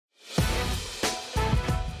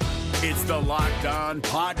It's the Locked On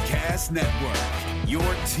Podcast Network, your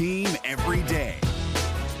team every day.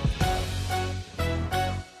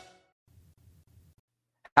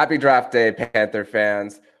 Happy draft day, Panther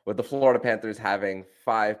fans. With the Florida Panthers having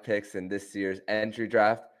 5 picks in this year's entry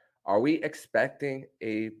draft, are we expecting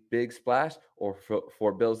a big splash or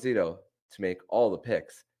for Bill Zito to make all the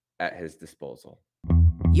picks at his disposal?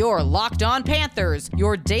 Your Locked On Panthers,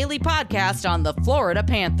 your daily podcast on the Florida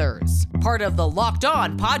Panthers. Part of the Locked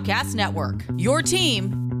On Podcast Network, your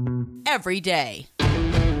team every day.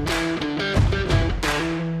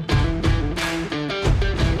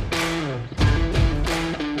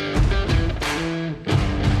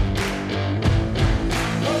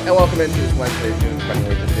 And welcome into this Wednesday, June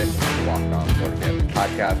 28th edition of the Locked On Florida Panthers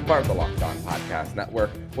podcast, part of the Locked On Podcast Network,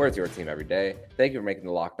 where it's your team every day. Thank you for making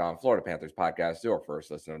the Locked On Florida Panthers podcast your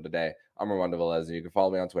first listen of the day. I'm Armando Velez, and you can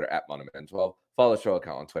follow me on Twitter at Monoman12. Follow the show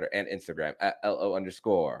account on Twitter and Instagram at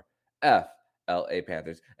LO_FLA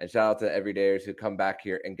Panthers. And shout out to everydayers who come back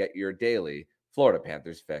here and get your daily Florida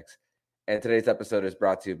Panthers fix. And today's episode is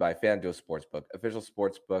brought to you by FanDuel Sportsbook, official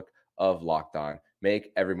sportsbook of Locked On.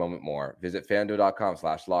 Make every moment more. Visit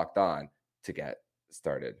fanduel.com/lockedon to get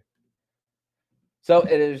started. So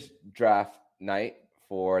it is draft night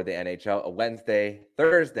for the NHL, a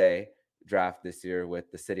Thursday draft this year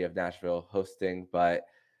with the city of Nashville hosting, but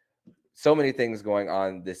so many things going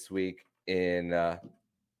on this week in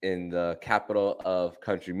the capital of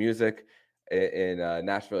country music, in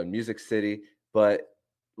Nashville and Music City, but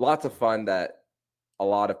lots of fun that a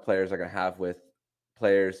lot of players are going to have with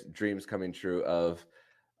players' dreams coming true of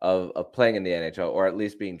playing in the NHL, or at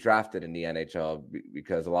least being drafted in the NHL,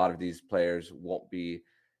 because a lot of these players won't be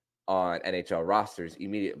on NHL rosters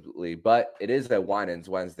immediately. But it is a Winans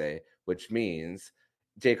Wednesday, which means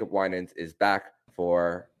Jacob Winans is back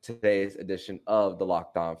for today's edition of the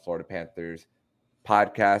Locked On Florida Panthers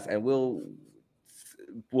podcast, and we'll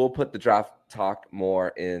put the draft talk more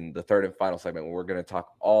in the third and final segment, where we're going to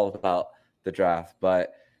talk all about the draft.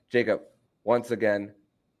 But Jacob, once again,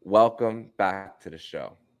 welcome back to the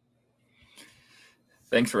show.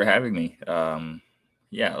 Thanks for having me.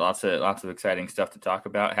 Lots of exciting stuff to talk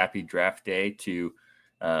about. Happy draft day to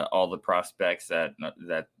all the prospects that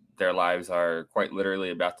their lives are quite literally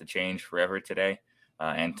about to change forever today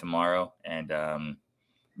and tomorrow. And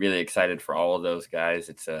really excited for all of those guys.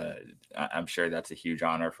 I'm sure that's a huge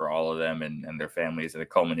honor for all of them and their families, and a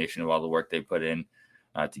culmination of all the work they put in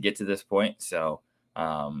to get to this point. So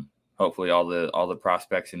hopefully all the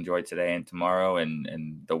prospects enjoy today and tomorrow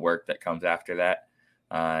and the work that comes after that.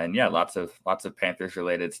 Lots of Panthers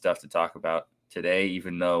related stuff to talk about today,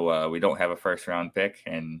 even though we don't have a first round pick,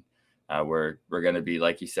 and we're going to be,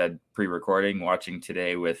 like you said, pre-recording, watching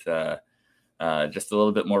today with just a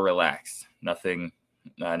little bit more relaxed. Nothing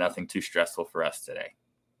too stressful for us today.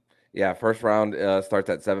 Yeah, first round starts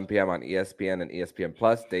at 7 p.m. on ESPN and ESPN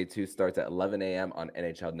Plus. Day 2 starts at 11 a.m. on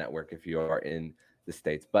NHL Network if you are in the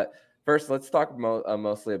States. But first, let's talk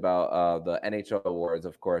mostly about the NHL awards.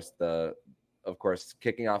 Of course,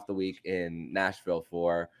 kicking off the week in Nashville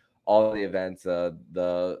for all the events.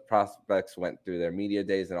 The prospects went through their media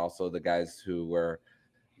days, and also the guys who were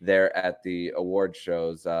there at the award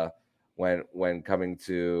shows when coming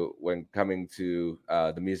to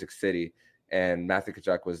the Music City. And Matthew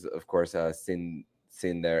Tkachuk was, of course, seen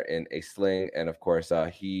there in a sling, and of course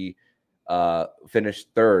he finished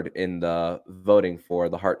third in the voting for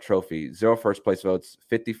the Hart Trophy. 0 first place votes,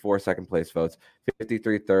 54 second place votes,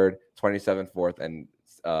 53 third, 27 fourth, and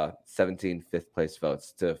 17 fifth place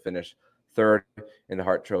votes to finish third in the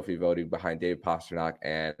Hart Trophy voting behind David Pastrnak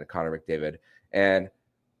and Connor McDavid. And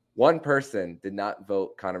one person did not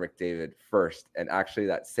vote Connor McDavid first, and actually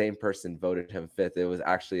that same person voted him fifth. It was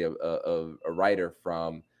actually a writer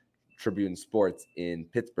from Tribune Sports in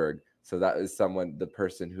Pittsburgh. So that is the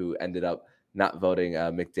person who ended up not voting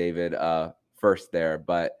McDavid first there.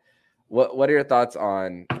 But what are your thoughts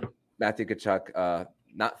on Matthew Tkachuk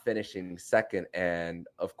not finishing second, and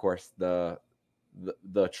of course the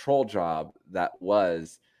troll job that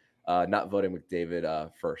was not voting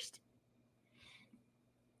McDavid first?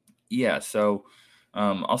 Yeah, so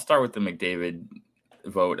I'll start with the McDavid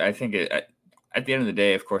vote. I think at the end of the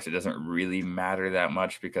day, of course, it doesn't really matter that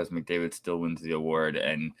much, because McDavid still wins the award,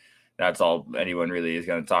 and that's all anyone really is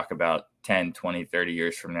going to talk about 10, 20, 30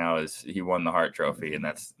 years from now, is he won the Hart Trophy, and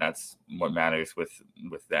that's what matters with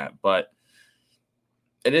that. But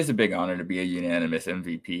it is a big honor to be a unanimous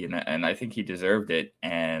MVP, and I think he deserved it.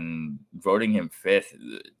 And voting him fifth,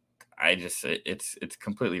 it's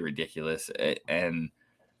completely ridiculous. And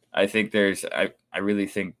I think I really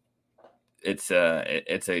think it's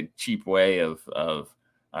a cheap way of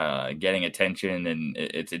getting attention, and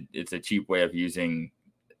it's a cheap way of using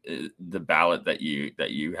the ballot that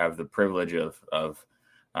you have the privilege of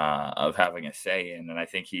having a say in. And I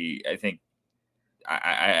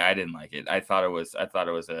didn't like it. I thought it was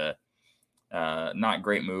a not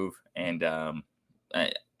great move. And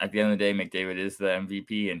at the end of the day, McDavid is the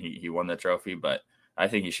MVP and he won the trophy, but I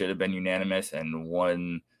think he should have been unanimous, and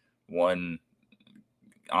one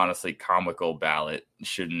honestly comical ballot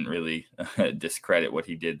shouldn't really discredit what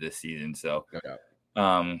he did this season. So,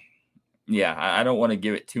 yeah, I don't want to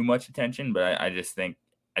give it too much attention, but I just think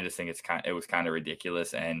it was kind of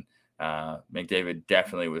ridiculous, and McDavid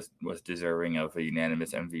definitely was deserving of a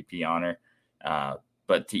unanimous MVP honor.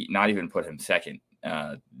 But to not even put him second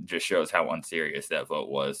just shows how unserious that vote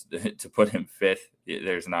was. To put him fifth,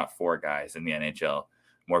 there's not 4 guys in the NHL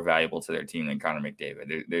more valuable to their team than Connor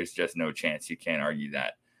McDavid. There's just no chance. You can't argue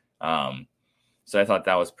that. So I thought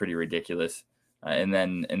that was pretty ridiculous. And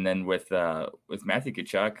then with Matthew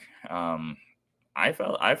Tkachuk, I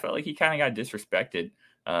felt like he kind of got disrespected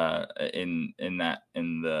in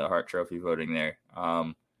the Hart Trophy voting there.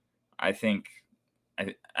 I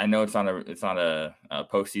know it's not a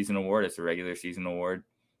postseason award; it's a regular season award.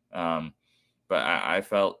 But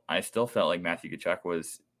I still felt like Matthew Tkachuk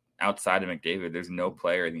was outside of McDavid. There's no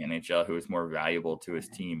player in the NHL who is more valuable to his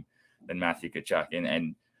team than Matthew Tkachuk,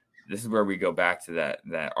 and this is where we go back to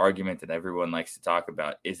that argument that everyone likes to talk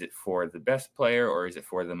about. Is it for the best player or is it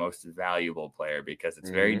for the most valuable player? Because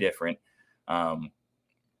it's very different.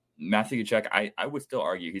 Matthew Tkachuk, I would still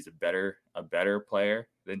argue he's a better player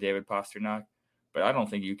than David Pastrnak, but I don't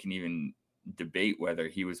think you can even debate whether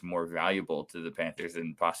he was more valuable to the Panthers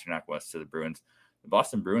than Pastrnak was to the Bruins. The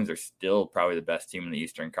Boston Bruins are still probably the best team in the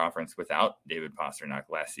Eastern Conference without David Pastrnak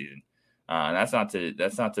last season. And that's not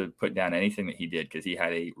to put down anything that he did, because he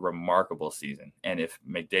had a remarkable season. And if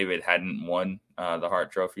McDavid hadn't won the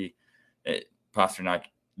Hart Trophy, Pastrnak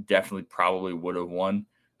definitely probably would have won,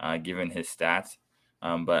 given his stats.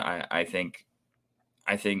 But I think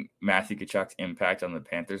Matthew Tkachuk's impact on the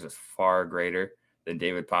Panthers is far greater than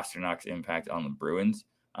David Pasternak's impact on the Bruins.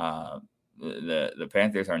 The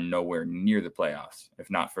Panthers are nowhere near the playoffs if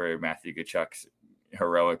not for Matthew Tkachuk's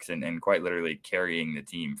heroics and quite literally carrying the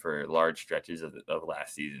team for large stretches of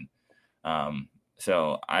last season.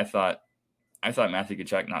 So I thought Matthew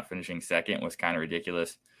Tkachuk not finishing second was kind of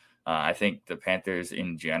ridiculous. I think the Panthers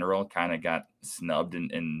in general kind of got snubbed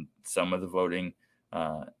in some of the voting.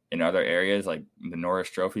 In other areas, like the Norris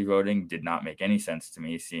Trophy voting, did not make any sense to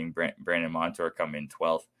me. Seeing Brandon Montour come in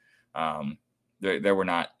 12th, there were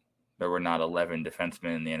not 11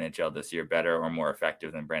 defensemen in the NHL this year better or more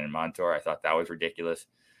effective than Brandon Montour. I thought that was ridiculous.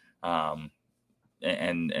 And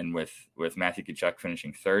with Matthew Tkachuk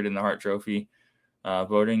finishing third in the Hart Trophy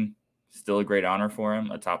voting, still a great honor for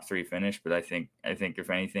him, a top 3 finish. But I think if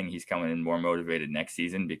anything, he's coming in more motivated next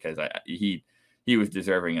season, because he was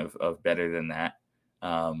deserving of better than that.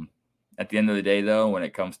 At the end of the day, though, when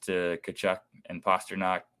it comes to Tkachuk and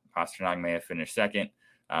Pastrnak may have finished second,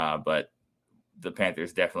 but the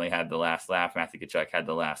Panthers definitely had the last laugh. Matthew Tkachuk had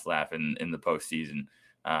the last laugh in the postseason.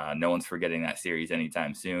 No one's forgetting that series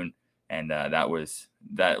anytime soon, and that was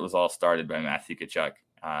all started by Matthew Tkachuk.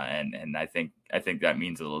 And I think that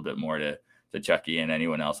means a little bit more to Chucky and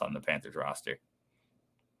anyone else on the Panthers roster.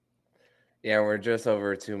 Yeah, we're just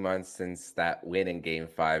over 2 months since that win in Game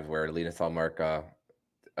 5 where Linus Ullmark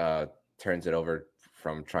turns it over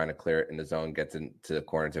from trying to clear it in the zone, gets into the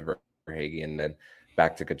corner to Verhaeghe, and then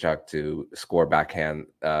back to Tkachuk to score backhand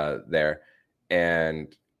there.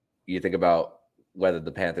 And you think about whether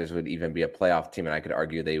the Panthers would even be a playoff team, and I could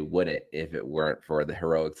argue they wouldn't if it weren't for the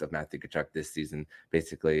heroics of Matthew Tkachuk this season,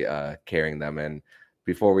 basically carrying them. And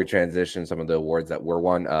before we transition, some of the awards that were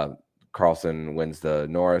won, Carlson wins the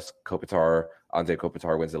Norris, Andre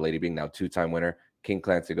Kopitar wins the Lady Byng, now 2-time winner. King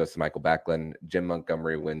Clancy goes to Michael Backlund. Jim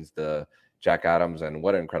Montgomery wins the Jack Adams, and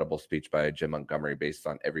what an incredible speech by Jim Montgomery based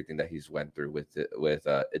on everything that he's went through with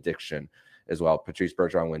addiction as well. Patrice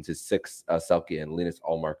Bergeron wins his 6th Selke, and Linus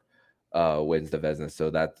Ullmark wins the Vezina.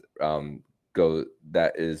 So that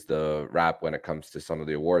is the wrap when it comes to some of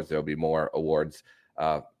the awards. There'll be more awards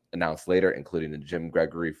announced later, including the Jim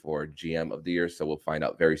Gregory for GM of the Year. So we'll find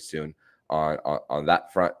out very soon on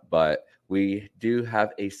that front. But we do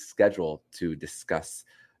have a schedule to discuss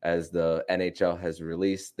as the NHL has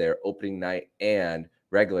released their opening night and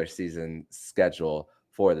regular season schedule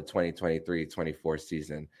for the 2023-24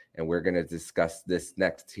 season. And we're going to discuss this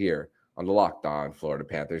next here on the Locked On Florida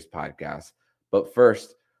Panthers podcast. But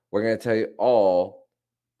first, we're going to tell you all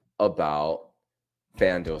about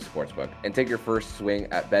FanDuel Sportsbook, and take your first swing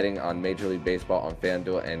at betting on Major League Baseball on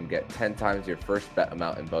FanDuel and get 10 times your first bet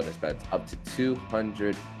amount in bonus bets up to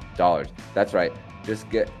 $200. That's right. Just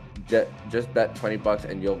bet $20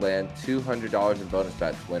 and you'll land $200 in bonus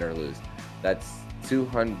bets, win or lose. That's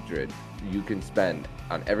 $200 you can spend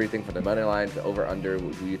on everything from the money line to over under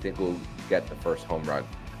who you think will get the first home run.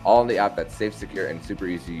 All in the app that's safe, secure, and super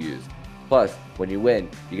easy to use. Plus, when you win,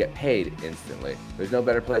 you get paid instantly. There's no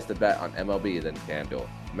better place to bet on MLB than FanDuel,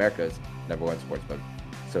 America's #1 sportsbook.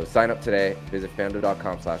 So sign up today, visit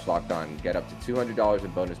FanDuel.com/lockedon and get up to $200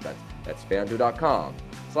 in bonus bets. That's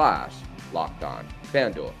FanDuel.com/lockedon.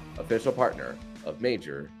 FanDuel, official partner of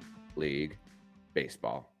Major League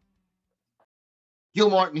Baseball. Gil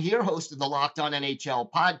Martin here, host of the Locked On NHL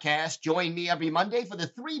podcast. Join me every Monday for the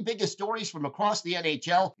 3 biggest stories from across the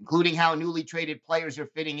NHL, including how newly traded players are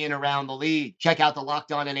fitting in around the league. Check out the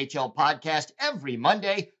Locked On NHL podcast every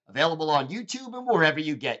Monday, available on YouTube and wherever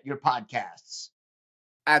you get your podcasts.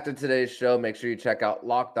 After today's show, make sure you check out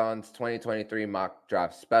Locked On's 2023 mock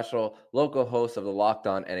draft special. Local hosts of the Locked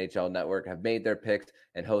On NHL Network have made their picks,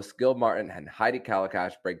 and hosts Gil Martin and Heidi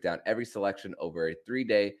Kalakash break down every selection over a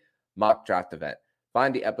 3-day mock draft event.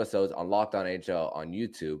 Find the episodes on Locked On NHL on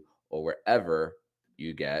YouTube or wherever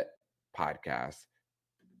you get podcasts.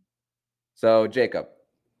 So, Jacob,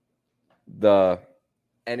 the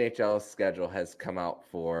NHL schedule has come out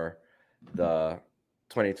for the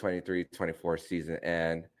 2023-24 season,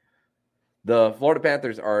 and the Florida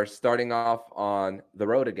Panthers are starting off on the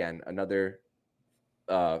road again. Another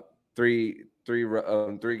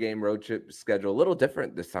three-game road trip schedule, a little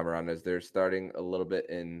different this time around, as they're starting a little bit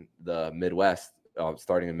in the Midwest.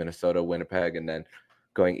 Starting in Minnesota, Winnipeg, and then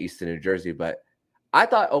going east to New Jersey. But I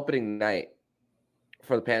thought opening night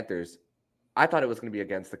for the Panthers, I thought it was going to be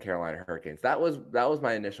against the Carolina Hurricanes. That was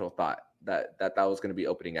my initial thought, that was going to be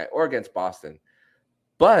opening night, or against Boston.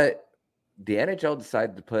 But the NHL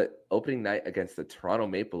decided to put opening night against the Toronto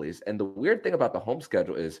Maple Leafs. And the weird thing about the home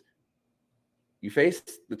schedule is you face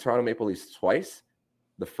the Toronto Maple Leafs twice.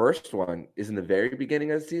 The first one is in the very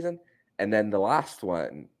beginning of the season, and then the last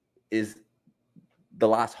one is the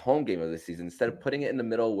last home game of the season. Instead of putting it in the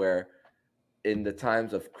middle, where in the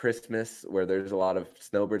times of Christmas, where there's a lot of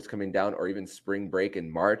snowbirds coming down, or even spring break in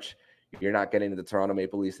March, you're not getting to the Toronto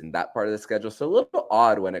Maple Leafs in that part of the schedule. So a little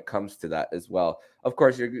odd when it comes to that as well. Of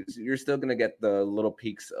course, you're still going to get the little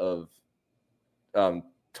peaks of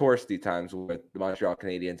touristy times with the Montreal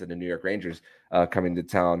Canadiens and the New York Rangers coming to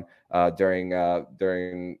town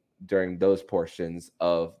during those portions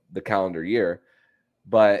of the calendar year.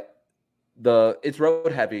 But it's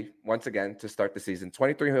road heavy once again to start the season.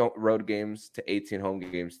 23 road games to 18 home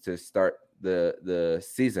games to start the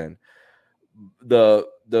season. The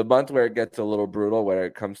month where it gets a little brutal when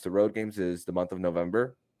it comes to road games is the month of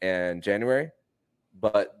November and January.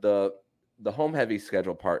 But the home heavy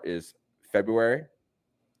schedule part is February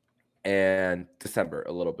and December,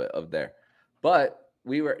 a little bit of there. But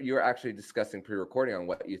you were actually discussing pre-recording on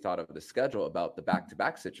what you thought of the schedule about the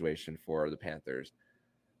back-to-back situation for the Panthers.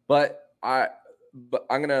 But I'm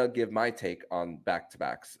gonna give my take on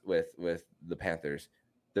back-to-backs with the Panthers.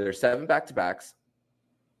 There are 7 back-to-backs.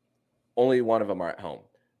 Only one of them are at home.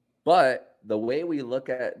 But the way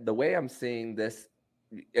I'm seeing this,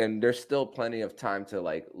 and there's still plenty of time to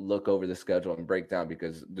like look over the schedule and break down,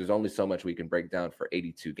 because there's only so much we can break down for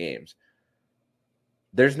 82 games.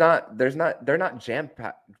 They're not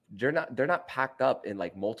jam-packed. They're not packed up in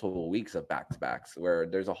like multiple weeks of back-to-backs where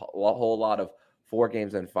there's a whole lot of 4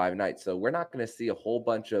 games and 5 nights. So we're not going to see a whole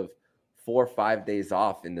bunch of 4 or 5 days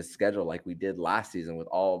off in the schedule like we did last season with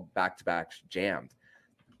all back-to-backs jammed.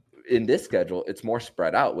 In this schedule, it's more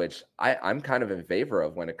spread out, which I'm kind of in favor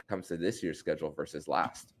of when it comes to this year's schedule versus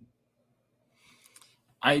last.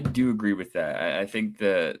 I do agree with that. I think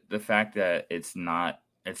the fact that it's not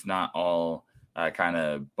all kind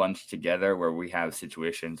of bunched together, where we have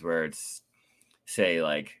situations where it's, say,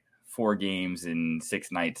 like 4 games in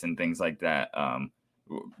 6 nights and things like that.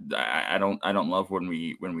 I don't love when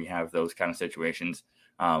we have those kind of situations.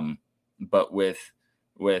 But with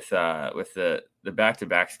the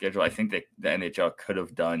back-to-back schedule, I think that the NHL could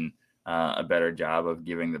have done a better job of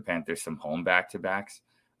giving the Panthers some home back-to-backs.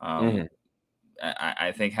 I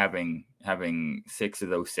think having 6 of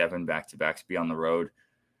those 7 back-to-backs be on the road,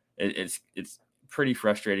 it's pretty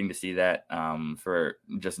frustrating to see that, for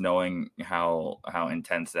just knowing how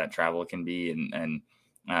intense that travel can be, and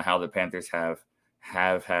how the Panthers have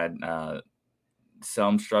had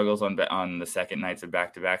some struggles on the second nights of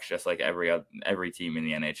back-to-backs, just like every team in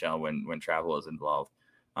the NHL when travel is involved.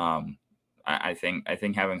 I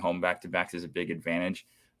think having home back-to-backs is a big advantage.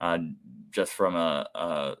 just from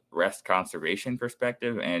a rest conservation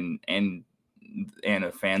perspective and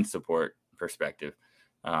a fan support perspective.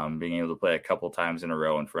 Being able to play a couple times in a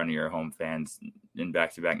row in front of your home fans in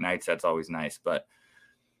back-to-back nights, that's always nice. But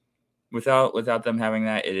without them having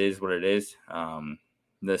that, it is what it is.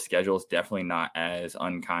 The schedule is definitely not as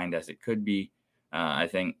unkind as it could be. I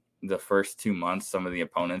think the first 2 months, some of the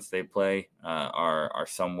opponents they play are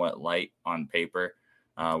somewhat light on paper,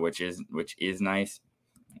 which is nice.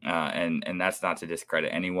 And that's not to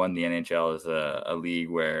discredit anyone. The NHL is a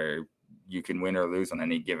league where you can win or lose on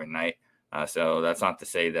any given night. So that's not to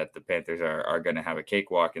say that the Panthers are going to have a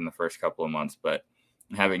cakewalk in the first couple of months, but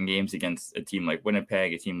having games against a team like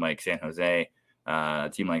Winnipeg, a team like San Jose, a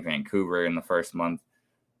team like Vancouver in the first month,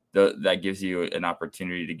 that gives you an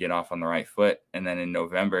opportunity to get off on the right foot. And then in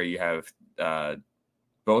November, you have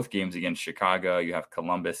both games against Chicago. You have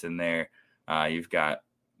Columbus in there. You've got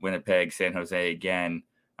Winnipeg, San Jose again.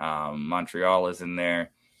 Montreal is in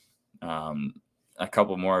there. A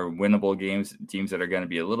couple more winnable games, teams that are going to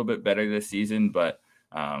be a little bit better this season, but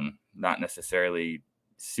not necessarily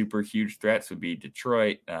super huge threats would be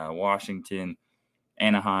Detroit, Washington,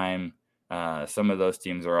 Anaheim. Some of those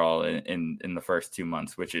teams are all in the first 2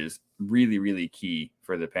 months, which is really, really key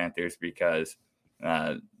for the Panthers because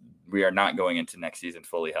we are not going into next season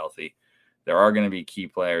fully healthy. There are going to be key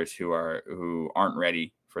players who aren't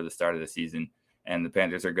ready for the start of the season, and the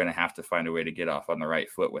Panthers are going to have to find a way to get off on the right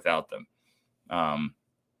foot without them.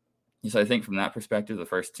 So I think from that perspective, the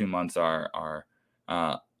first 2 months are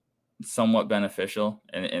somewhat beneficial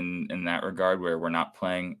in that regard, where we're not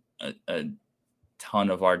playing a ton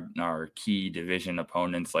of our key division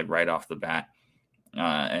opponents like right off the bat,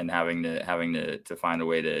 and having to find a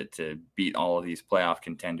way to beat all of these playoff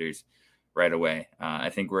contenders right away. I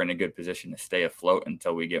think we're in a good position to stay afloat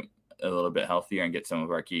until we get a little bit healthier and get some of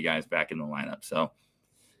our key guys back in the lineup. So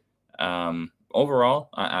overall,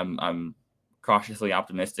 I'm cautiously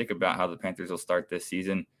optimistic about how the Panthers will start this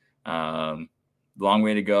season. Long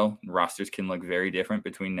way to go. Rosters can look very different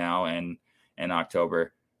between now and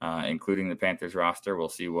October, including the Panthers roster. We'll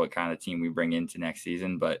see what kind of team we bring into next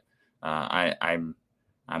season, but I'm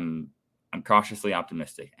cautiously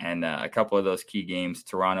optimistic. And a couple of those key games,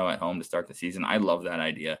 Toronto at home to start the season, I love that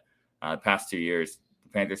idea. Past 2 years, the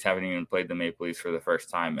Panthers haven't even played the Maple Leafs for the first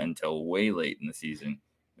time until way late in the season,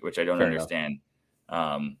 which I don't understand.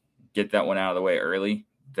 Get that one out of the way early.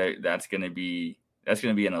 That's going to be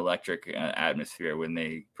an electric atmosphere when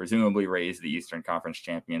they presumably raise the Eastern Conference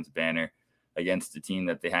champions banner against a team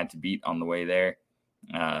that they had to beat on the way there,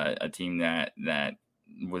 a team that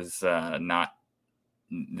was not,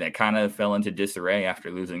 that kind of fell into disarray after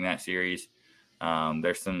losing that series.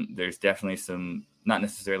 There's definitely some, not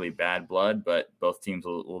necessarily bad blood, but both teams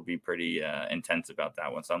will be pretty intense about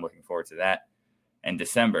that one. So I'm looking forward to that. And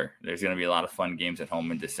December, there's going to be a lot of fun games at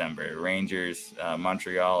home in December. Rangers,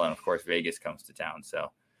 Montreal, and of course Vegas comes to town.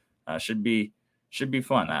 So should be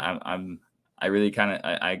fun. I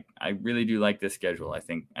really do like this schedule. I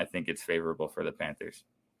think it's favorable for the Panthers.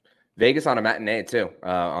 Vegas on a matinee too,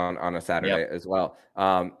 on a Saturday as well.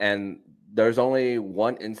 And there's only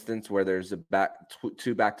one instance where there's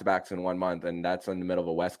two back-to-backs in 1 month, and that's in the middle of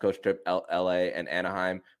a West Coast trip, LA and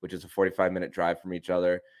Anaheim, which is a 45-minute drive from each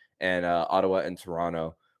other, and Ottawa and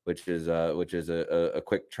Toronto, which is a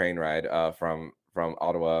quick train ride from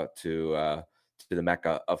Ottawa to the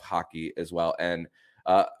Mecca of hockey as well. And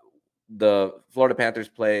the Florida Panthers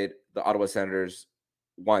played the Ottawa Senators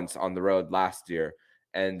once on the road last year,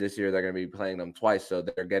 and this year they're going to be playing them twice. So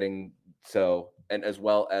they're getting and as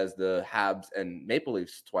well as the Habs and Maple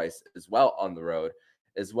Leafs twice as well on the road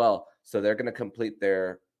as well. So they're going to complete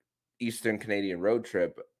their Eastern Canadian road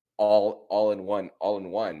trip all in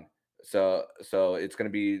one. So it's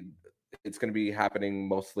going to be happening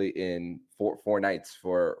mostly in four nights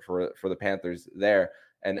for the Panthers there.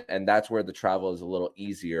 And that's where the travel is a little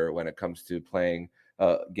easier when it comes to playing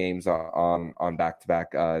games on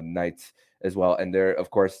back-to-back nights as well. And they're, of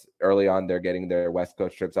course, early on, they're getting their West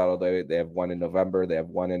Coast trips out of the way. They have one in November. They have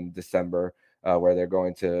one in December where they're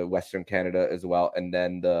going to Western Canada as well. And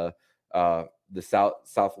then the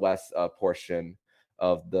southwest portion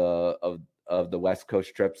of the West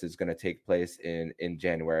Coast trips is going to take place in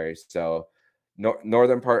January. So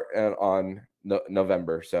northern part on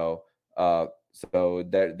November. So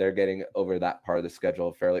they're getting over that part of the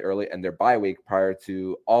schedule fairly early, and their bye week prior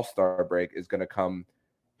to All-Star break is going to come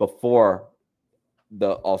before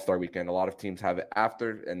the All-Star weekend. A lot of teams have it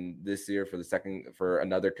after, and this year for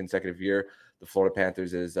another consecutive year, the Florida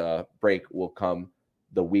Panthers' break will come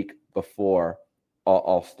the week before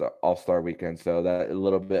All-Star weekend. So that a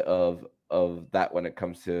little bit of that when it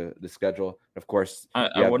comes to the schedule. Of course,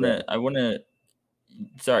 I want to.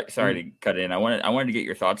 Sorry to cut in. I wanted to get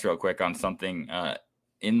your thoughts real quick on something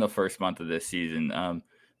in the first month of this season.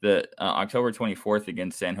 The October 24th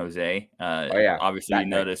against San Jose. Obviously you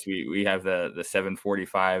notice we have the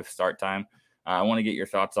 7:45 start time. I want to get your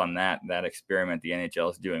thoughts on that experiment the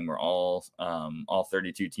NHL is doing, where all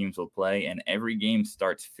 32 teams will play, and every game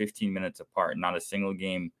starts 15 minutes apart. Not a single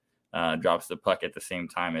game drops the puck at the same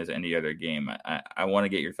time as any other game. I want to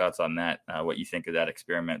get your thoughts on that. What you think of that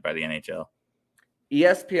experiment by the NHL?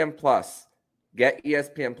 ESPN Plus, get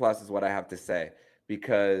ESPN Plus is what I have to say,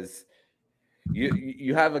 because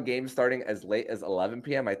you have a game starting as late as 11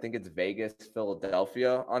 p.m. I think it's Vegas,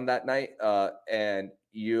 Philadelphia on that night, and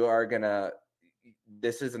you are gonna.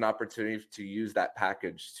 This is an opportunity to use that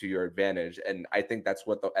package to your advantage, and I think that's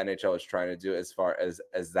what the NHL is trying to do as far as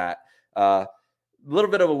that. A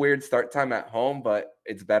little bit of a weird start time at home, but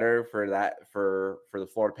it's better for the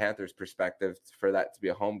Florida Panthers perspective for that to be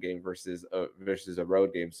a home game versus a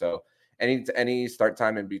road game. So any start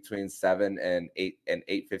time in between 7 and 8 and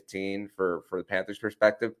 8:15 for the Panthers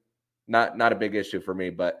perspective, not a big issue for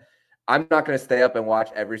me. But I'm not going to stay up and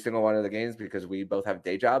watch every single one of the games because we both have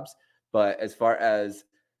day jobs. But as far as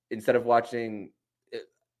instead of watching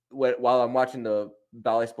while I'm watching the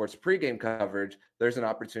Bally Sports pregame coverage, there's an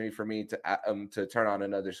opportunity for me to turn on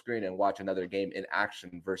another screen and watch another game in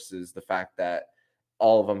action versus the fact that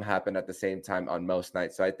all of them happen at the same time on most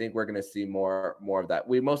nights. So I think we're going to see more of that.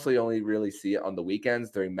 We mostly only really see it on the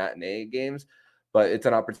weekends during matinee games, but it's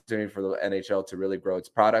an opportunity for the NHL to really grow its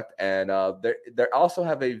product. And they also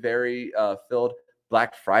have a very filled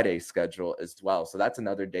Black Friday schedule as well. So that's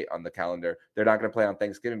another date on the calendar. They're not going to play on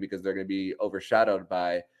Thanksgiving because they're going to be overshadowed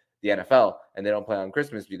by the NFL, and they don't play on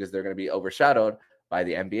Christmas because they're going to be overshadowed by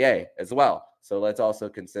the NBA as well. So let's also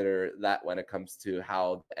consider that when it comes to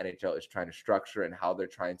how the NHL is trying to structure and how they're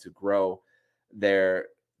trying to grow their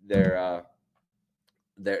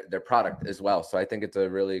product as well. So I think it's a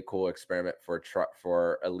really cool experiment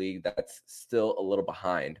for a league that's still a little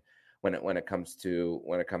behind when it comes to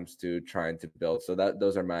trying to build. So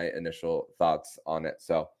those are my initial thoughts on it.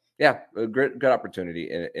 So yeah, a good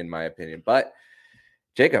opportunity in my opinion. But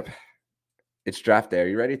Jacob, it's draft day. Are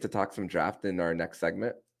you ready to talk some draft in our next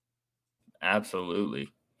segment? Absolutely.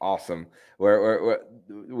 Awesome. We're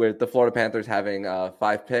the Florida Panthers having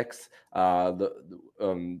 5 picks.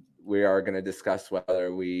 We are going to discuss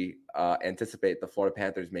whether we anticipate the Florida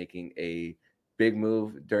Panthers making a big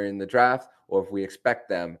move during the draft, or if we expect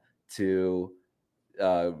them to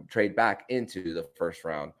trade back into the first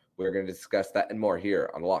round. We're going to discuss that and more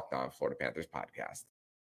here on the Locked On Florida Panthers podcast.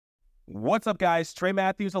 What's up, guys? Trey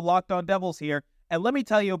Matthews of Locked On Devils here, and let me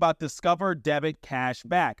tell you about Discover Debit Cash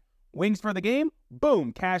Back. Wings for the game?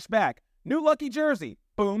 Boom, cash back. New lucky jersey?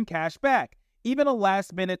 Boom, cash back. Even a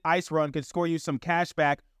last-minute ice run could score you some cash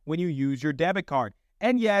back when you use your debit card.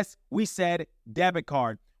 And yes, we said debit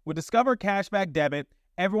card. With Discover Cashback Debit,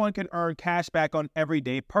 everyone can earn cash back on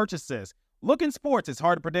everyday purchases. Look, in sports, it's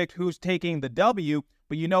hard to predict who's taking the W,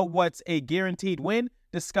 but you know what's a guaranteed win?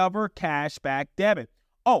 Discover Cashback Debit.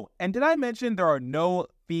 Oh, and did I mention there are no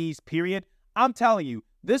fees, period? I'm telling you,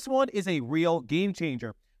 this one is a real game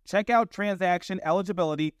changer. Check out transaction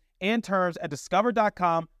eligibility and terms at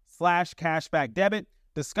discover.com/cashbackdebit.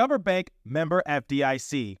 Discover Bank, member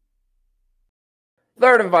FDIC.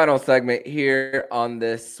 Third and final segment here on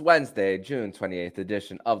this Wednesday, June 28th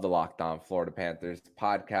edition of the Locked On Florida Panthers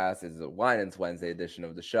podcast. Is a Winans Wednesday edition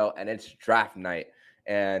of the show, and it's draft night.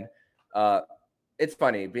 And it's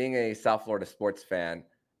funny being a South Florida sports fan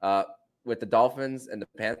with the Dolphins and the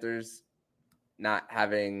Panthers not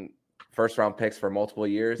having first round picks for multiple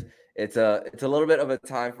years. It's a little bit of a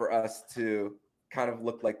time for us to kind of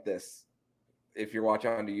look like this. If you're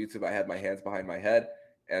watching on YouTube, I had my hands behind my head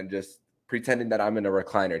and just pretending that I'm in a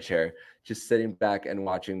recliner chair, just sitting back and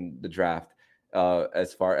watching the draft,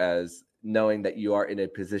 as far as knowing that you are in a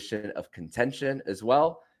position of contention as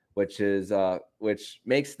well, which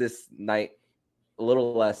makes this night a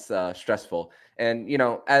little less stressful. And, you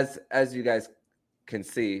know, as you guys can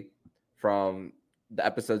see from the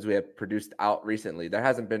episodes we have produced out recently, there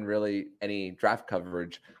hasn't been really any draft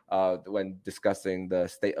coverage when discussing the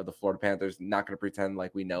state of the Florida Panthers. Not going to pretend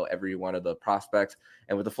like we know every one of the prospects.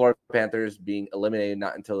 And with the Florida Panthers being eliminated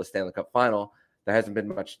not until the Stanley Cup final, there hasn't been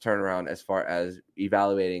much turnaround as far as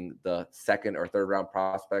evaluating the second or third round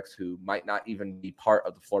prospects who might not even be part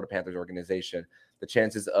of the Florida Panthers organization. The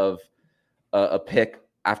chances of a pick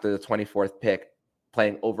after the 24th pick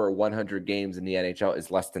playing over 100 games in the NHL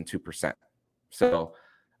is less than 2%. So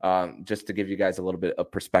just to give you guys a little bit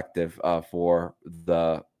of perspective for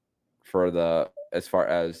the as far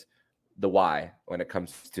as the why when it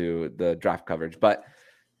comes to the draft coverage. But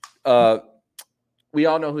we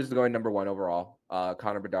all know who's going number 1 overall.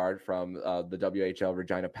 Connor Bedard from the WHL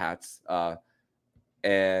Regina Pats,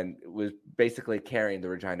 and was basically carrying the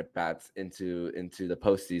Regina Pats into the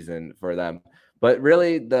postseason for them. But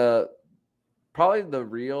really, probably the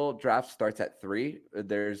real draft starts at 3.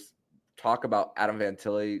 There's talk about Adam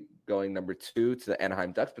Fantilli going number 2 to the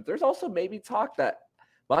Anaheim Ducks, but there's also maybe talk that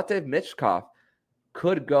Matej Michkov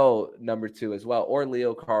could go number 2 as well, or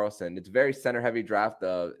Leo Carlson. It's very center-heavy draft.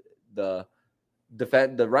 The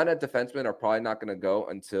run at defensemen are probably not going to go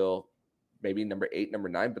until maybe number 8, number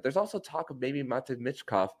 9. But there's also talk of maybe Matej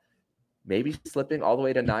Michkov maybe slipping all the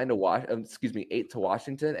way to 8 to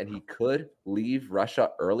Washington, and he could leave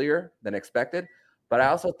Russia earlier than expected. But I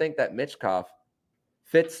also think that Michkov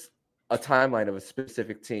fits a timeline of a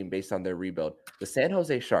specific team based on their rebuild. The San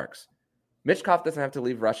Jose Sharks. Michkov doesn't have to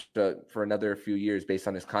leave Russia for another few years based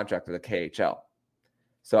on his contract with the KHL.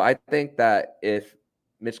 So I think that if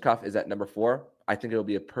Michkov is at number 4, I think it'll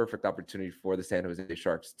be a perfect opportunity for the San Jose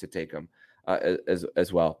Sharks to take him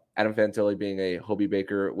as well. Adam Fantilli being a Hobey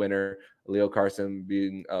Baker winner, Leo Carlson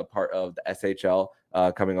being a part of the SHL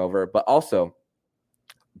coming over. But also,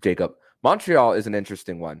 Jacob, Montreal is an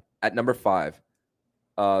interesting one. At number 5,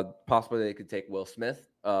 possibly they could take Will Smith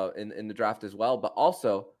in the draft as well. But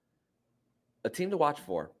also, a team to watch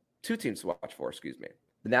for, 2 teams to watch for, excuse me.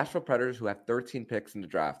 The Nashville Predators, who have 13 picks in the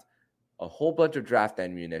draft, a whole bunch of draft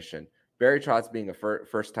ammunition. Barry Trotz being a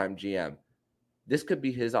first-time GM. This could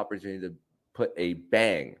be his opportunity to put a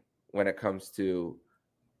bang when it comes to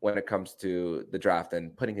the draft,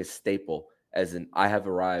 and putting his staple as an I have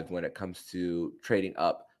arrived when it comes to trading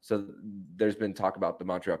up. So there's been talk about the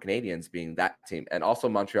Montreal Canadiens being that team. And also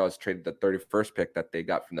Montreal has traded the 31st pick that they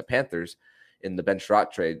got from the Panthers in the Ben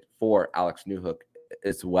Sherratt trade for Alex Newhook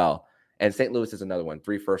as well. And St. Louis is another one,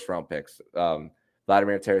 3 first-round picks.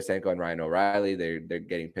 Vladimir Tarasenko and Ryan O'Reilly, they're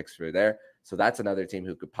getting picks for there. So that's another team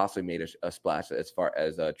who could possibly make a splash as far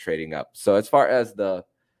as trading up. So as far as the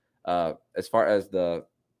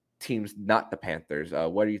teams, not the Panthers,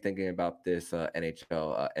 what are you thinking about this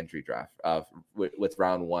NHL entry draft with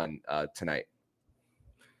round 1 tonight?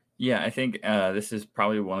 Yeah, I think this is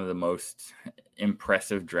probably one of the most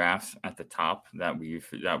impressive drafts at the top that we've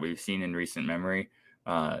seen in recent memory.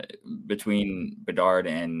 Between Bedard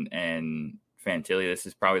and Fantilli, this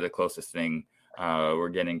is probably the closest thing we're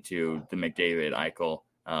getting to the McDavid Eichel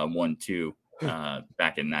 1-2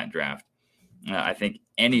 back in that draft. I think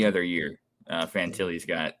any other year, Fantilli's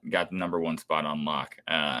got the number 1 spot on lock.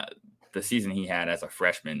 The season he had as a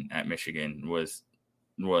freshman at Michigan was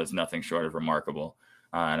nothing short of remarkable.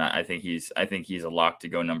 And I think he's a lock to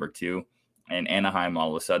go number 2. And Anaheim all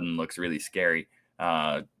of a sudden looks really scary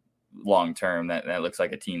long term. That looks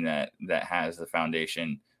like a team that has the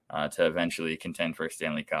foundation to eventually contend for a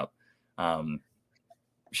Stanley Cup.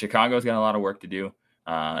 Chicago's got a lot of work to do.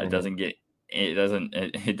 It doesn't get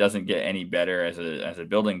any better as a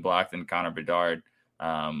building block than Connor Bedard.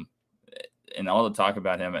 And all the talk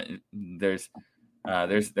about him, there's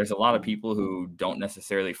a lot of people who don't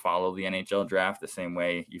necessarily follow the NHL draft the same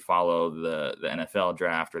way you follow the NFL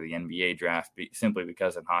draft or the NBA draft, simply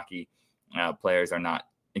because in hockey, players are not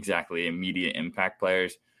exactly immediate impact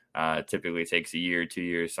players. Typically takes a year, 2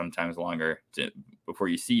 years, sometimes longer before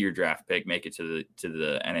you see your draft pick make it to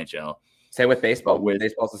the NHL. Same with baseball.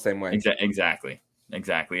 Baseball's the same way. Exactly.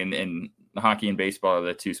 And hockey and baseball are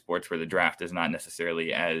the 2 sports where the draft is not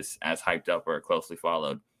necessarily as hyped up or closely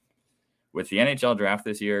followed. With the NHL draft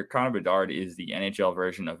this year, Connor Bedard is the NHL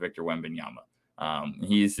version of Victor Wembanyama.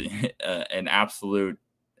 He's an absolute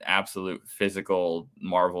physical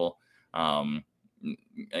marvel.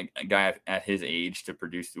 A guy at his age to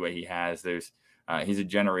produce the way he has. He's a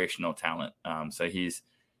generational talent. So he's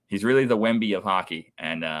really the Wemby of hockey,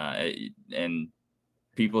 and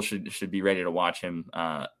people should be ready to watch him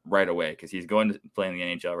right away, because he's going to play in the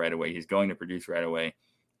NHL right away. He's going to produce right away.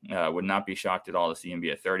 Would not be shocked at all to see him be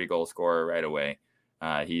a 30-goal scorer right away.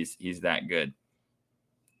 He's that good.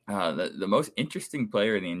 The most interesting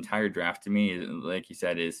player in the entire draft to me, like you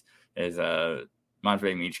said, is Matvei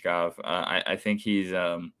Michkov. I think he's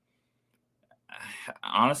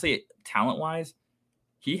honestly, talent-wise,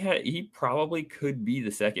 he probably could be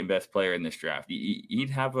the second best player in this draft. He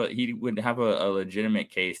would have a legitimate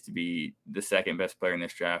case to be the second best player in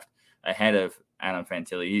this draft, ahead of Adam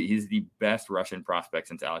Fantilli. He's the best Russian prospect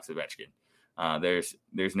since Alex Ovechkin.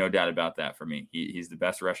 There's no doubt about that for me. He's the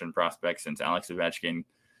best Russian prospect since Alex Ovechkin.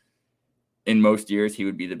 In most years, he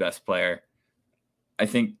would be the best player. I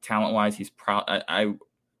think talent-wise,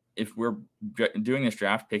 if we're doing this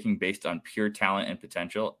draft picking based on pure talent and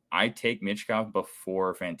potential, I take Michkov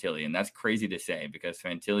before Fantilli. And that's crazy to say because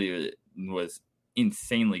Fantilli was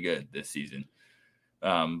insanely good this season.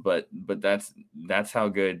 But that's how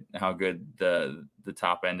good the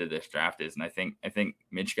top end of this draft is. And I think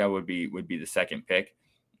Michkov would be the second pick,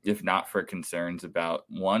 if not for concerns about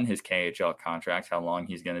one, his KHL contract, how long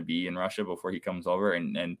he's going to be in Russia before he comes over.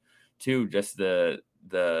 And two, just the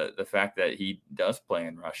fact that he does play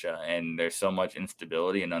in Russia and there's so much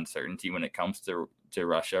instability and uncertainty when it comes to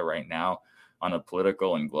Russia right now on a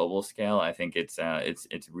political and global scale. I think it's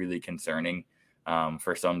really concerning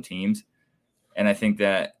for some teams. And I think,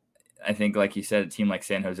 like you said, a team like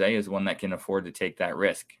San Jose is one that can afford to take that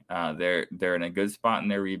risk. They're in a good spot in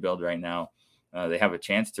their rebuild right now. They have a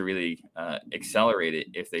chance to really accelerate it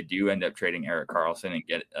if they do end up trading Erik Karlsson and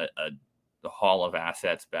get a haul of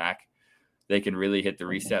assets back. They can really hit the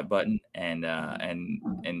reset button and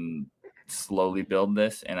slowly build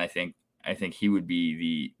this. And I think he would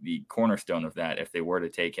be the cornerstone of that if they were to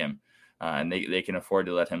take him. And they can afford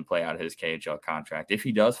to let him play out his KHL contract. If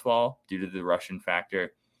he does fall due to the Russian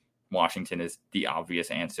factor, Washington is the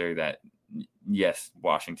obvious answer that, yes,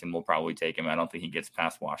 Washington will probably take him. I don't think he gets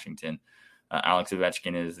past Washington. Alex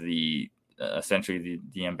Ovechkin is essentially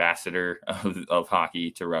the ambassador of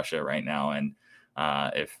hockey to Russia right now. And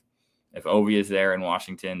if Ovi is there in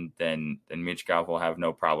Washington, then Michkov will have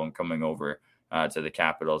no problem coming over to the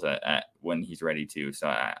Capitals at when he's ready to. So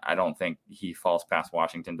I don't think he falls past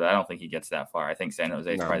Washington, but I don't think he gets that far. I think San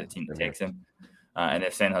Jose is probably the team that takes him. And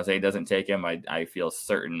if San Jose doesn't take him, I feel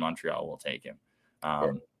certain Montreal will take him.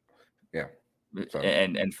 Yeah. So.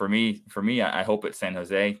 And for me, I hope it's San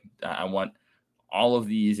Jose. I want all of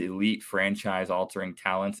these elite franchise-altering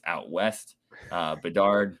talents out west.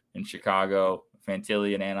 Bedard in Chicago,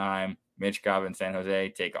 Fantilli in Anaheim, Michkov in San Jose.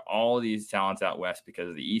 Take all of these talents out west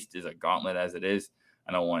because the East is a gauntlet as it is.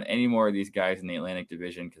 I don't want any more of these guys in the Atlantic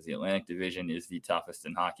Division because the Atlantic Division is the toughest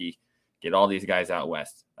in hockey. Get all these guys out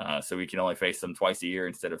west so we can only face them twice a year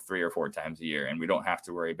instead of 3 or 4 times a year, and we don't have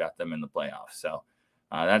to worry about them in the playoffs. So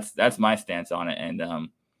that's my stance on it.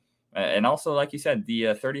 And also, like you said, the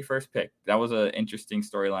 31st pick, that was an interesting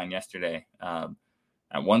storyline yesterday.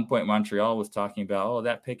 At one point, Montreal was talking about,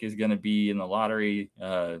 that pick is going to be in the lottery,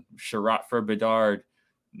 Sherratt for Bedard.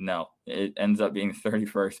 No, it ends up being the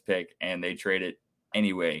 31st pick, and they trade it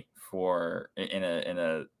anyway in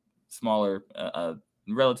a smaller,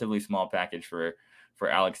 relatively small package for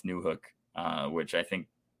Alex Newhook, which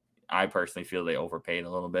I personally feel they overpaid a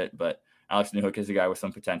little bit. But Alex Newhook is a guy with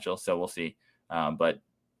some potential, so we'll see. But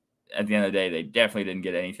at the end of the day, they definitely didn't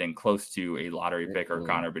get anything close to a lottery pick or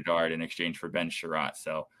Connor Bedard in exchange for Ben Sherratt.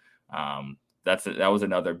 So that was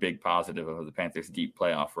another big positive of the Panthers' deep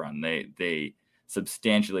playoff run. They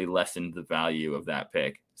substantially lessened the value of that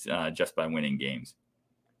pick just by winning games.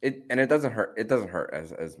 It doesn't hurt. It doesn't hurt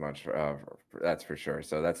as much. That's for sure.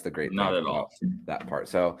 So that's the great Not thing at all. That part.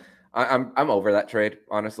 So I'm over that trade.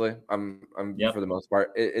 Honestly, I'm for the most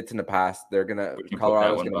part. It's in the past.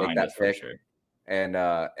 Colorado's gonna make that pick. Sure. And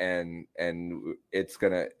it's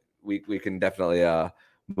gonna we can definitely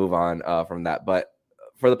move on from that. But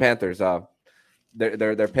for the Panthers,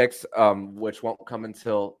 their picks which won't come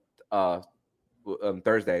until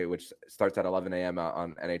Thursday, which starts at 11 a.m.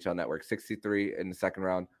 on NHL Network. 63 in the second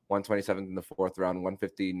round, 127th in the fourth round,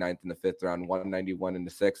 159th in the fifth round, 191 in the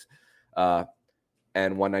sixth, and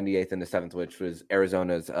 198th in the seventh, which was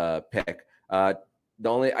Arizona's pick. I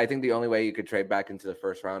think the only way you could trade back into the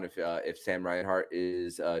first round if Sam Reinhart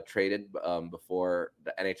is traded before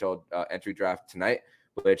the NHL entry draft tonight,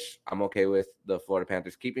 which I'm okay with the Florida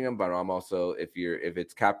Panthers keeping him, but I'm also if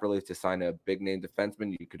it's cap relief to sign a big name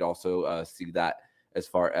defenseman, you could also see that as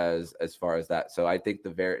far as that. So I think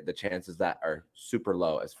the chances that are super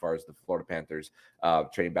low as far as the Florida Panthers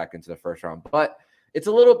trading back into the first round. But it's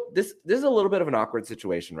this is a little bit of an awkward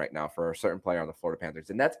situation right now for a certain player on the Florida Panthers,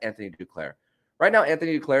 and that's Anthony Duclair. Right now,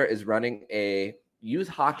 Anthony Duclair is running a youth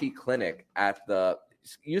hockey clinic at the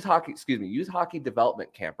youth hockey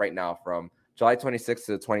development camp right now from July 26th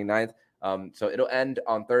to the 29th. So it'll end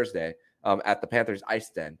on Thursday at the Panthers Ice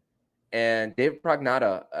Den. And Dave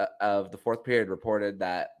Prognotta of the fourth period reported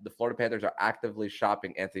that the Florida Panthers are actively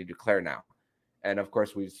shopping Anthony Duclair now. And of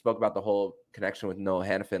course, we spoke about the whole connection with Noah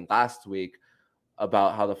Hannafin last week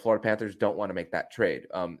about how the Florida Panthers don't want to make that trade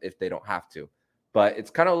if they don't have to. But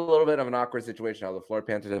it's kind of a little bit of an awkward situation how the Florida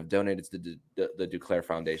Panthers have donated to the Duclair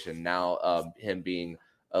Foundation. Now him being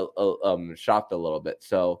shopped a little bit.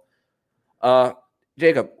 So,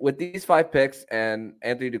 Jacob, with these 5 picks and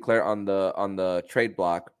Anthony Duclair on the trade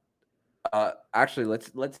block, actually let's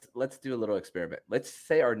do a little experiment. Let's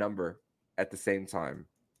say our number at the same time,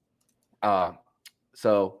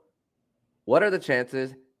 So what are the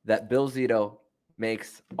chances that Bill Zito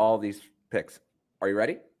makes all these picks? Are you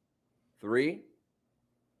ready? 3,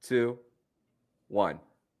 2, 1.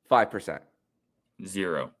 5%.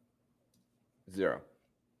 0.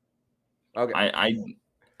 Okay.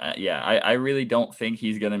 I really don't think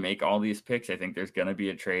he's going to make all these picks. I think there's going to be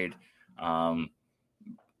a trade. When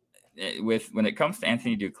it comes to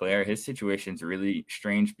Anthony Duclair, his situation is really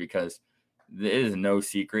strange because it is no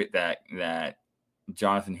secret that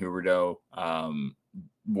Jonathan Huberdeau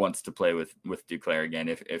wants to play with Duclair again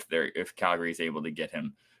if Calgary is able to get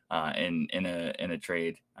him in a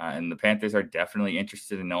trade. And the Panthers are definitely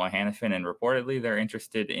interested in Noah Hannafin, and reportedly they're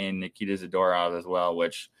interested in Nikita Zadorov as well,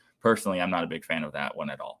 which personally I'm not a big fan of that one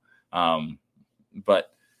at all.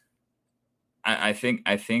 But I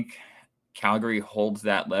think Calgary holds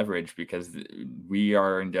that leverage because we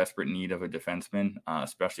are in desperate need of a defenseman,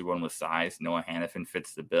 especially one with size. Noah Hannafin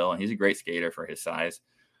fits the bill, and he's a great skater for his size.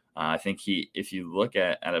 I think if you look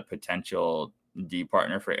at a potential D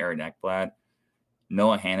partner for Aaron Ekblad,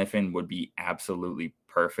 Noah Hannafin would be absolutely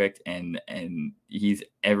perfect, and he's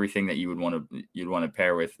everything that you'd want to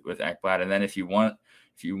pair with Ekblad. And then if you want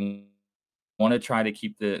to try to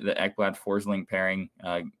keep the Ekblad Forsling pairing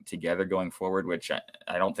together going forward, which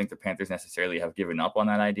I don't think the Panthers necessarily have given up on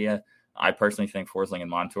that idea. I personally think Forsling and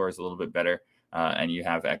Montour is a little bit better, and you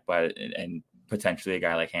have Ekblad and potentially a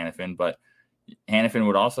guy like Hannafin, but Hannafin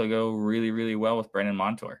would also go really, really well with Brandon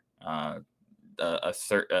Montour. A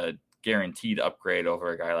guaranteed upgrade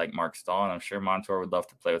over a guy like Mark Stahl, and I'm sure Montour would love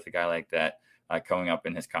to play with a guy like that coming up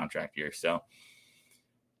in his contract year. So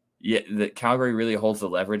yeah, the Calgary really holds the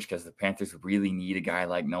leverage because the Panthers really need a guy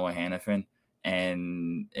like Noah Hannafin.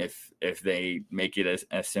 And if they make it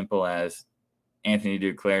as simple as Anthony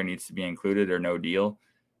Duclair needs to be included or no deal,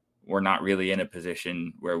 we're not really in a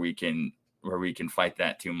position where we can fight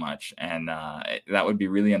that too much. And that would be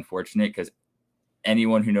really unfortunate because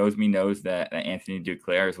anyone who knows me knows that Anthony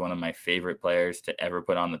Duclair is one of my favorite players to ever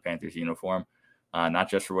put on the Panthers uniform, not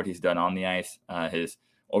just for what he's done on the ice, his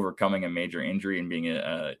overcoming a major injury and being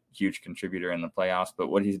a huge contributor in the playoffs, but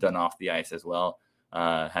what he's done off the ice as well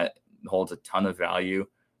holds a ton of value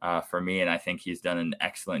for me. And I think he's done an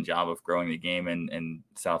excellent job of growing the game in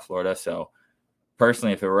South Florida. So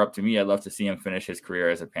personally, if it were up to me, I'd love to see him finish his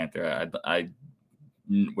career as a Panther. I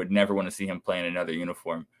would never want to see him play in another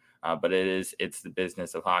uniform. But it's the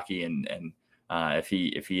business of hockey. And if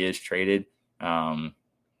he is traded,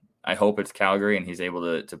 I hope it's Calgary and he's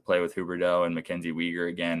able to play with Huberdeau and Mackenzie Weegar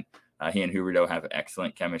again. He and Huberdeau have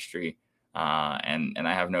excellent chemistry. And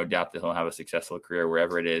I have no doubt that he'll have a successful career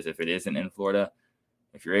wherever it is. If it isn't in Florida,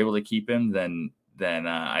 if you're able to keep him, then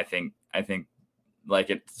I think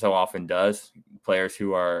like it so often does, players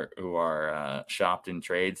who are shopped in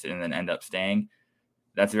trades and then end up staying,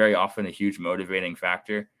 that's very often a huge motivating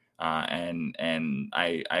factor. And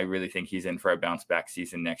I really think he's in for a bounce back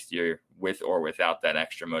season next year with or without that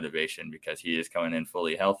extra motivation because he is coming in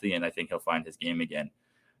fully healthy and I think he'll find his game again.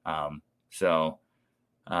 So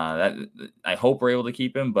that I hope we're able to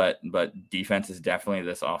keep him, but defense is definitely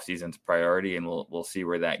this offseason's priority and we'll see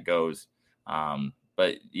where that goes.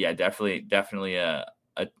 But yeah, definitely a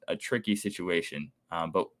tricky situation.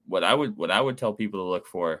 But what I would tell people to look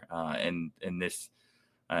for in this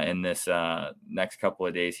next couple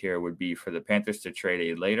of days here would be for the Panthers to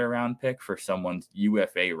trade a later round pick for someone's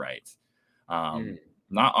UFA rights,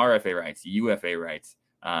 not RFA rights, UFA rights,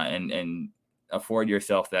 and afford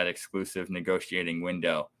yourself that exclusive negotiating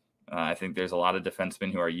window. I think there's a lot of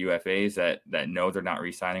defensemen who are UFAs that know they're not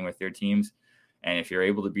re-signing with their teams. And if you're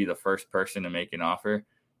able to be the first person to make an offer,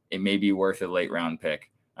 it may be worth a late round pick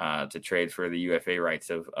to trade for the UFA rights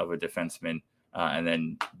of a defenseman. And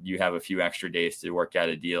then you have a few extra days to work out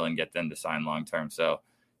a deal and get them to sign long term. So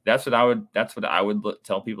that's what I would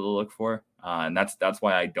tell people to look for. And that's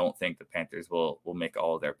why I don't think the Panthers will make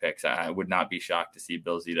all of their picks. I would not be shocked to see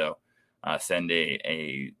Bill Zito send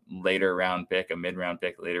a later round pick, a mid round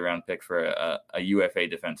pick, later round pick for a UFA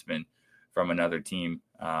defenseman from another team.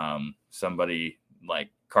 Somebody like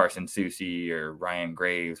Carson Soucy or Ryan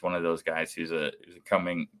Graves, one of those guys who's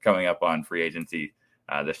coming up on free agency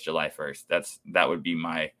this July 1st. That would be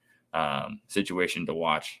my situation to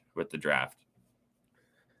watch with the draft.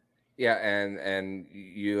 Yeah, and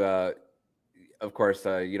you of course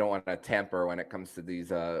you don't want to tamper when it comes to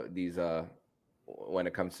these when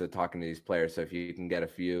it comes to talking to these players. So if you can get a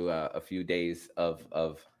few days of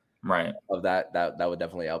right of that would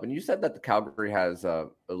definitely help. And you said that the Calgary has a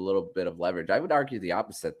little bit of leverage. I would argue the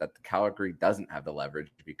opposite, that the Calgary doesn't have the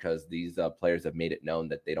leverage because these players have made it known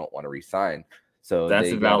that they don't want to re-sign. So that's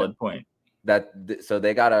a valid point. so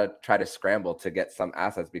they gotta try to scramble to get some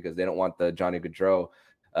assets because they don't want the Johnny Gaudreau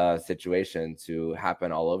situation to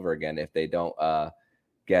happen all over again if they don't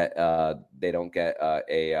get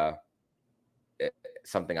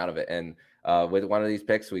something out of it. And with one of these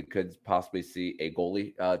picks, we could possibly see a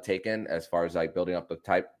goalie taken as far as like building up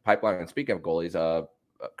the pipeline. And speaking of goalies,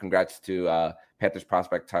 congrats to Panthers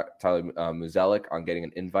prospect Tyler Muzelik on getting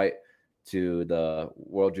an invite to the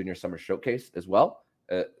World Junior Summer Showcase as well.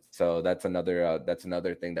 So that's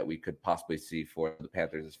another thing that we could possibly see for the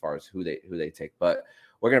Panthers as far as who they take. But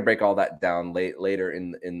we're gonna break all that down later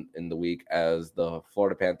in the week as the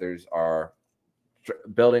Florida Panthers are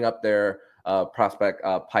building up their prospect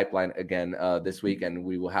pipeline again this week, and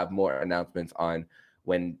we will have more announcements on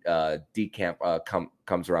when D-Camp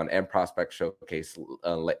comes around and Prospect Showcase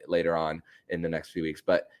later on in the next few weeks.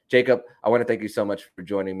 But Jacob, I want to thank you so much for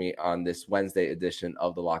joining me on this Wednesday edition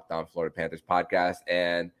of the Locked On Florida Panthers podcast.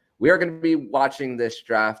 And we are going to be watching this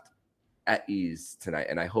draft at ease tonight,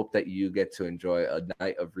 and I hope that you get to enjoy a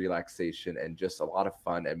night of relaxation and just a lot of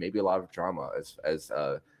fun and maybe a lot of drama as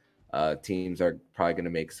teams are probably going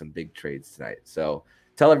to make some big trades tonight. So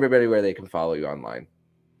tell everybody where they can follow you online.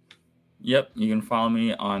 Yep, you can follow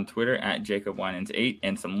me on Twitter at JacobWinans8,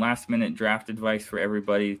 and some last-minute draft advice for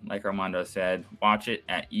everybody. Like Armando said, watch it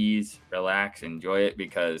at ease, relax, enjoy it,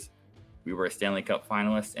 because we were a Stanley Cup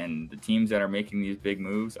finalist, and the teams that are making these big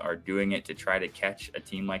moves are doing it to try to catch a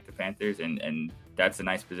team like the Panthers, and that's a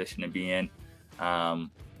nice position to be in.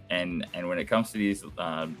 And when it comes to these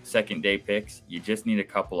second-day picks, you just need a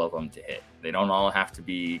couple of them to hit. They don't all have to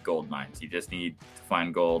be gold mines. You just need to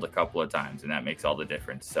find gold a couple of times, and that makes all the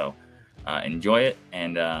difference. So enjoy it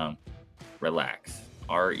and relax.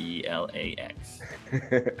 RELAX.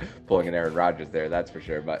 Pulling an Aaron Rodgers there, that's for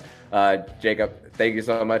sure. But Jacob, thank you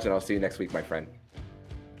so much, and I'll see you next week, my friend.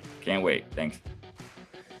 Can't wait. Thanks.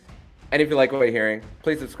 And if you like what you're hearing,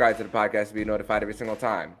 please subscribe to the podcast to be notified every single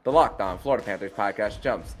time the Locked On Florida Panthers podcast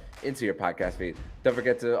jumps into your podcast feed. Don't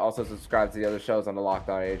forget to also subscribe to the other shows on the Locked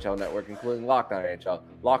On NHL network, including Locked On NHL,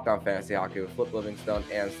 Locked On Fantasy Hockey with Flip Livingstone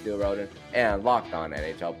and Steel Roden, and Locked On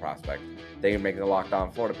NHL Prospect. Thank you for making the Locked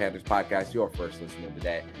On Florida Panthers podcast your first listen of the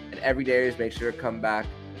day. And every day, make sure to come back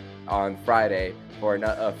on Friday for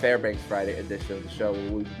a Fairbanks Friday edition of the show,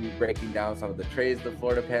 where we'll be breaking down some of the trades the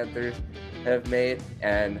Florida Panthers have made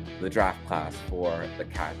and the draft class for the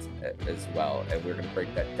Cats as well. And we're going to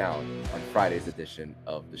break that down on Friday's edition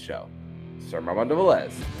of the show. Sir Armando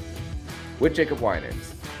Velez with Jacob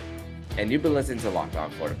Winans. And you've been listening to Locked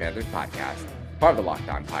On Florida Panthers podcast, part of the Locked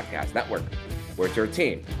On Podcast Network, where it's your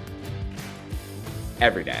team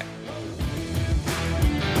every day.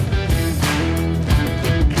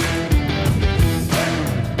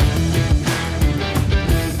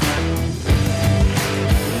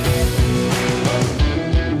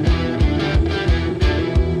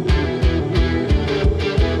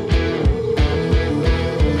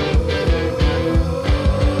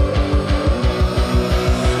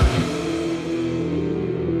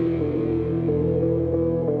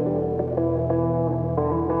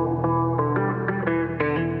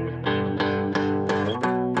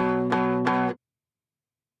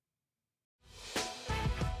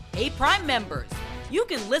 Prime members, you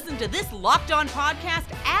can listen to this Locked On podcast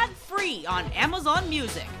ad-free on Amazon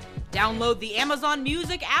Music. Download the Amazon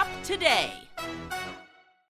Music app today.